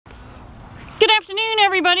afternoon,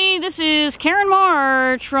 everybody. This is Karen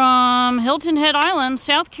March from Hilton Head Island,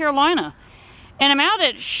 South Carolina. And I'm out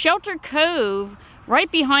at Shelter Cove,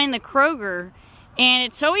 right behind the Kroger. And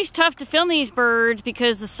it's always tough to film these birds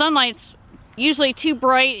because the sunlight's usually too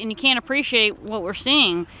bright and you can't appreciate what we're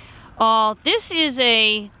seeing. This is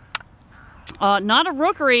not a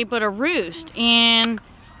rookery, but a roost. And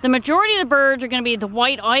the majority of the birds are going to be the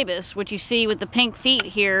white ibis, which you see with the pink feet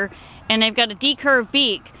here. And they've got a decurved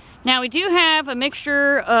beak. Now we do have a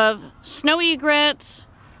mixture of snowy egrets,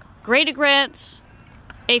 great egrets,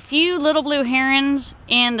 a few little blue herons,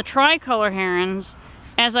 and the tricolor herons.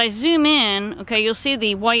 As I zoom in, okay, you'll see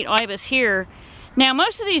the white ibis here. Now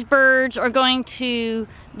most of these birds are going to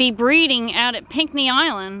be breeding out at Pinckney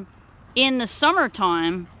Island in the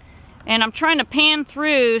summertime. And I'm trying to pan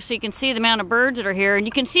through so you can see the amount of birds that are here. And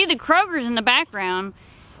you can see the Krogers in the background.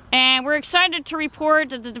 And we're excited to report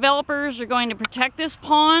that the developers are going to protect this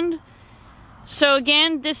pond. So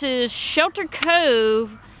again, this is Shelter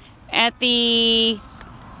Cove at the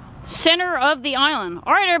center of the island.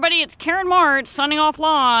 All right, everybody, it's Karen March signing off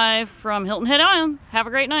live from Hilton Head Island. Have a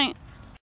great night.